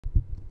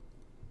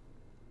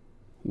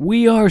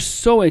We are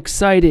so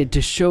excited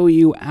to show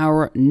you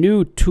our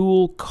new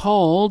tool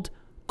called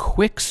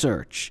Quick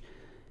Search.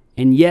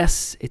 And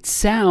yes, it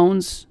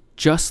sounds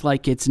just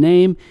like its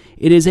name.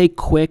 It is a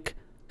quick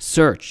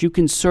search. You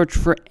can search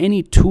for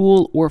any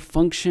tool or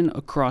function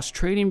across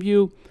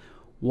TradingView.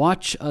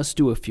 Watch us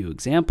do a few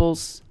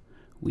examples.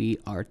 We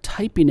are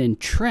typing in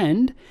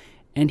trend,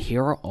 and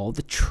here are all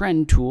the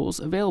trend tools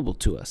available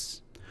to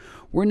us.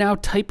 We're now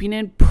typing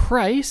in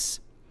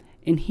price,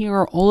 and here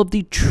are all of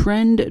the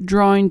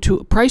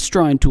price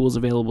drawing tools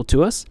available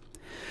to us.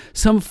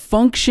 Some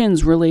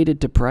functions related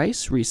to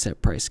price,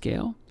 reset price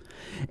scale,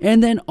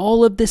 and then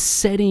all of the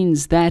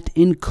settings that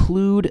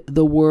include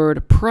the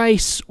word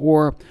price,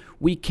 or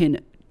we can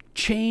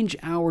change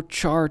our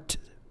chart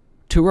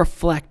to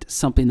reflect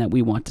something that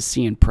we want to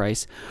see in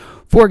price.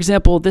 For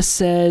example, this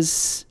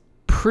says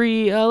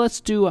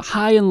let's do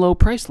high and low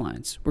price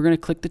lines. We're going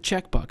to click the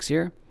checkbox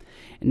here.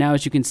 And now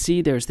as you can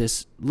see, there's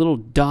this little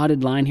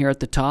dotted line here at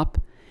the top.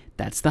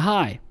 That's the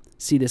high.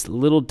 See this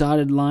little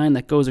dotted line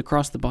that goes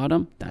across the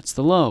bottom? That's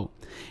the low.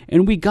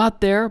 And we got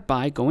there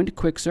by going to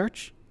Quick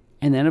Search.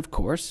 And then, of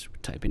course,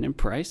 typing in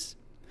price.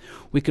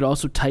 We could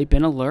also type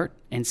in alert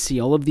and see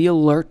all of the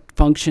alert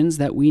functions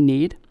that we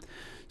need.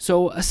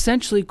 So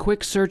essentially,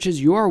 Quick Search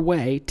is your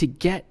way to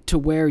get to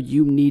where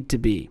you need to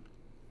be.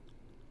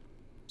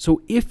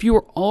 So if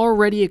you're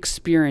already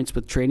experienced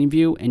with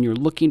TradingView and you're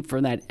looking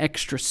for that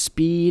extra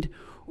speed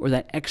or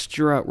that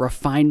extra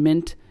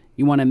refinement,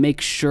 you want to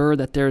make sure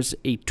that there's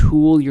a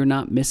tool you're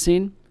not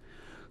missing,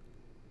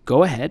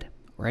 go ahead,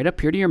 right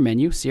up here to your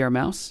menu, see our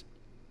mouse?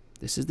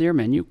 This is your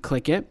menu,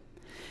 click it.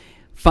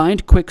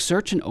 Find Quick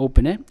Search and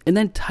open it, and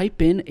then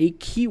type in a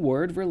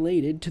keyword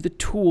related to the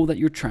tool that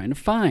you're trying to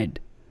find.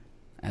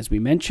 As we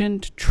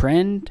mentioned,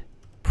 trend,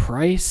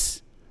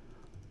 price,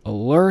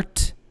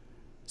 alert,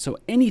 so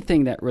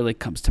anything that really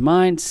comes to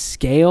mind,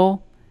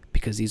 scale,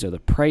 because these are the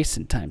price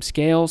and time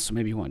scales, so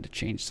maybe you wanted to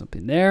change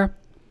something there.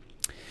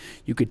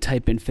 You could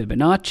type in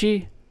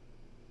Fibonacci,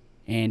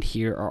 and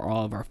here are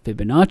all of our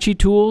Fibonacci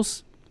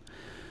tools.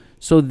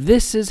 So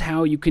this is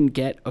how you can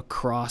get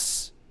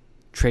across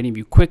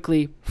TradingView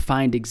quickly,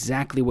 find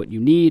exactly what you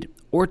need,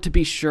 or to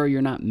be sure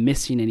you're not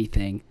missing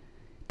anything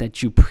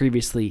that you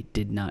previously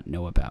did not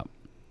know about.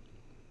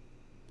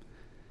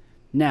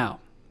 Now,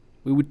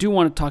 we do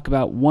want to talk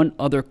about one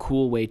other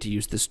cool way to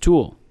use this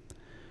tool.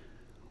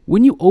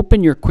 When you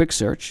open your Quick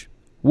Search,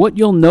 what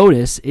you'll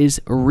notice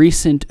is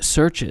recent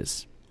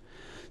searches.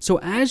 So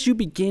as you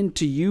begin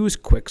to use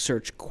Quick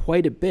Search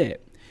quite a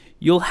bit,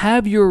 you'll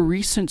have your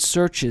recent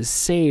searches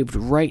saved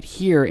right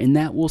here, and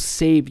that will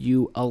save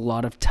you a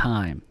lot of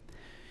time.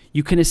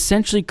 You can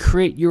essentially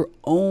create your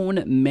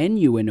own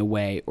menu in a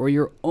way, or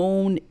your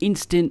own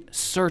instant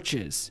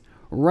searches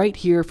right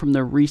here from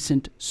the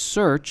recent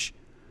search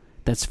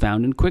that's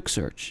found in Quick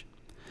Search.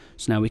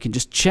 So now we can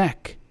just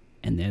check,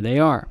 and there they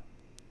are.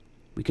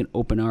 We can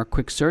open our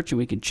Quick Search and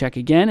we can check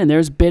again, and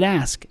there's bid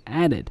ask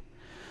added.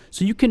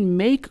 So you can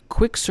make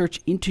Quick Search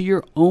into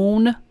your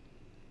own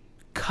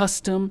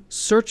custom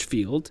search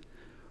field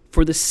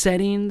for the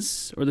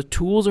settings or the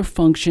tools or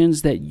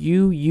functions that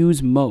you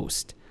use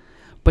most.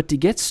 But to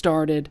get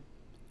started,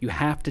 you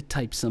have to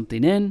type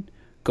something in,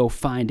 go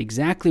find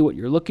exactly what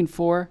you're looking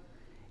for,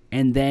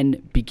 and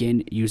then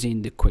begin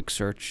using the Quick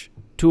Search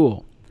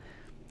tool.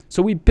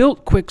 So we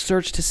built Quick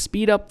Search to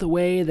speed up the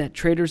way that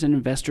traders and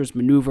investors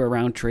maneuver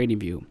around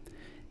TradingView.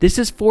 This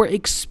is for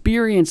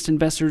experienced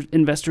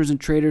investors and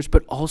traders,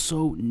 but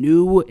also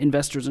new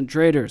investors and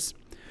traders.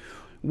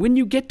 When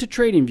you get to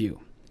TradingView,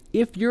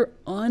 if you're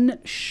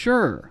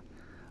unsure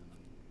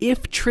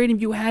if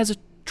TradingView has a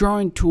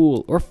drawing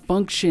tool or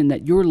function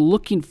that you're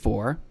looking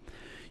for,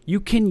 you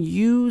can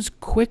use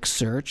Quick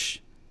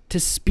Search to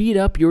speed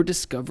up your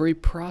discovery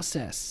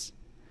process.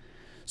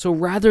 So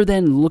rather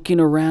than looking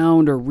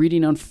around or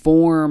reading on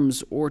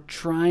forums or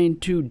trying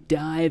to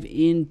dive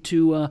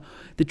into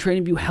the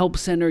TradingView Help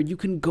Center, you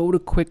can go to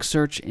Quick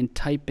Search and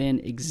type in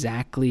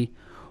exactly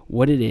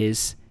what it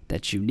is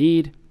that you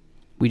need.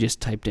 We just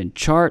typed in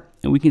chart,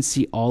 and we can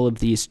see all of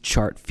these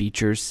chart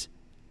features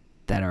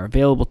that are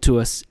available to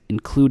us,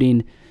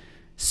 including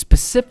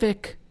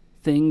specific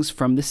things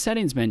from the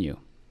settings menu.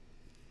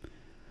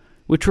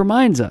 Which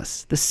reminds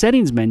us, the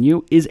settings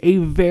menu is a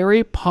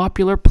very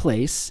popular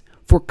place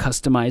for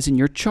customizing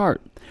your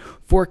chart,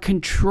 for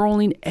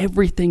controlling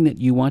everything that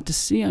you want to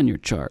see on your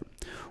chart,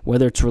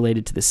 whether it's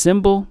related to the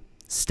symbol,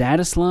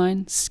 status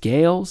line,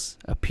 scales,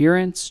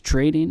 appearance,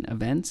 trading,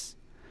 events.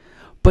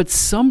 But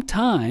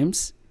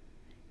sometimes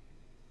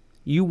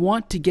you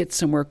want to get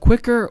somewhere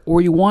quicker, or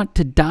you want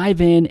to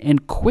dive in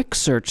and quick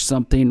search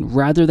something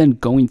rather than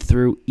going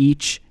through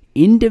each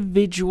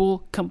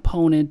individual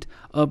component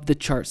of the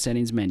chart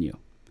settings menu.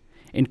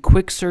 And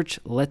Quick Search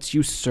lets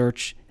you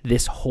search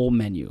this whole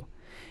menu.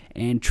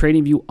 And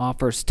TradingView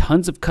offers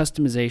tons of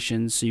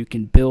customizations so you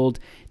can build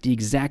the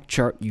exact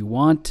chart you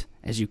want.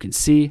 As you can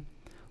see,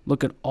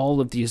 look at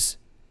all of these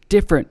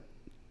different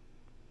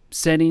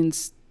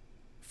settings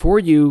for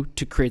you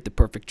to create the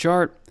perfect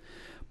chart.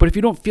 But if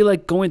you don't feel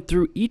like going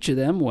through each of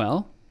them,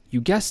 well,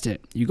 you guessed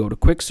it. You go to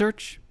Quick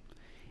Search,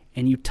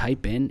 and you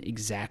type in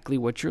exactly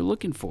what you're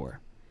looking for.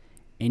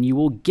 And you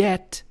will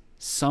get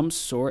some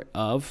sort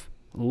of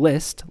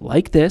list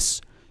like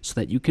this so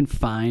that you can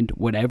find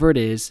whatever it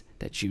is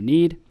that you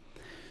need.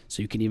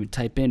 So you can even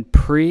type in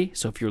pre.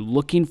 So if you're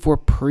looking for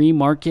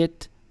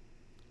pre-market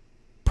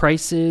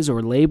prices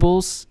or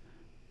labels,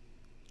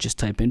 just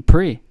type in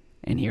pre,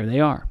 and here they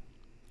are.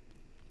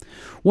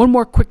 One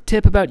more quick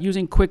tip about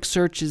using quick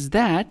search is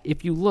that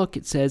if you look,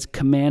 it says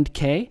Command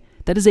K.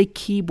 That is a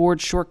keyboard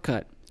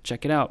shortcut.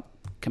 Check it out.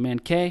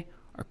 Command K,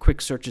 our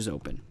quick search is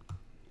open.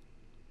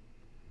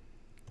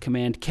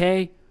 Command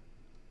K,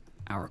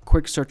 our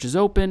quick search is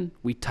open.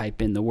 We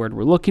type in the word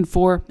we're looking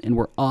for, and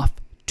we're off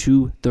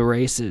to the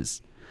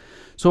races.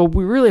 So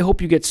we really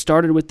hope you get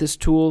started with this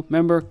tool.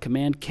 Remember,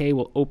 Command K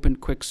will open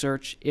quick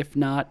search. If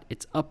not,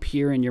 it's up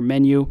here in your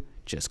menu.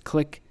 Just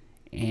click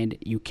and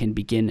you can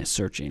begin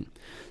searching.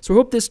 So we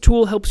hope this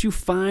tool helps you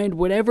find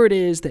whatever it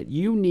is that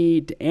you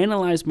need to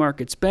analyze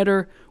markets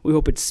better. We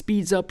hope it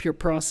speeds up your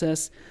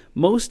process.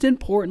 Most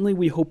importantly,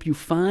 we hope you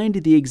find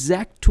the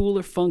exact tool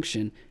or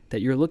function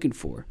that you're looking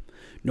for.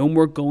 No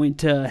more going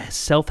to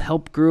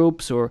self-help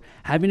groups or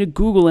having to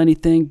Google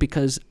anything,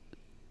 because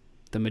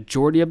the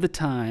majority of the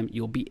time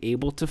you'll be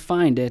able to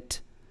find it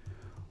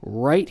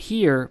right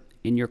here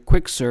in your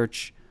quick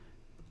search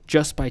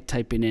just by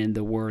typing in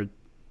the word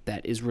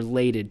that is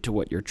related to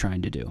what you're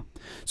trying to do.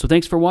 So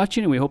thanks for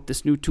watching, and we hope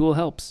this new tool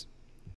helps.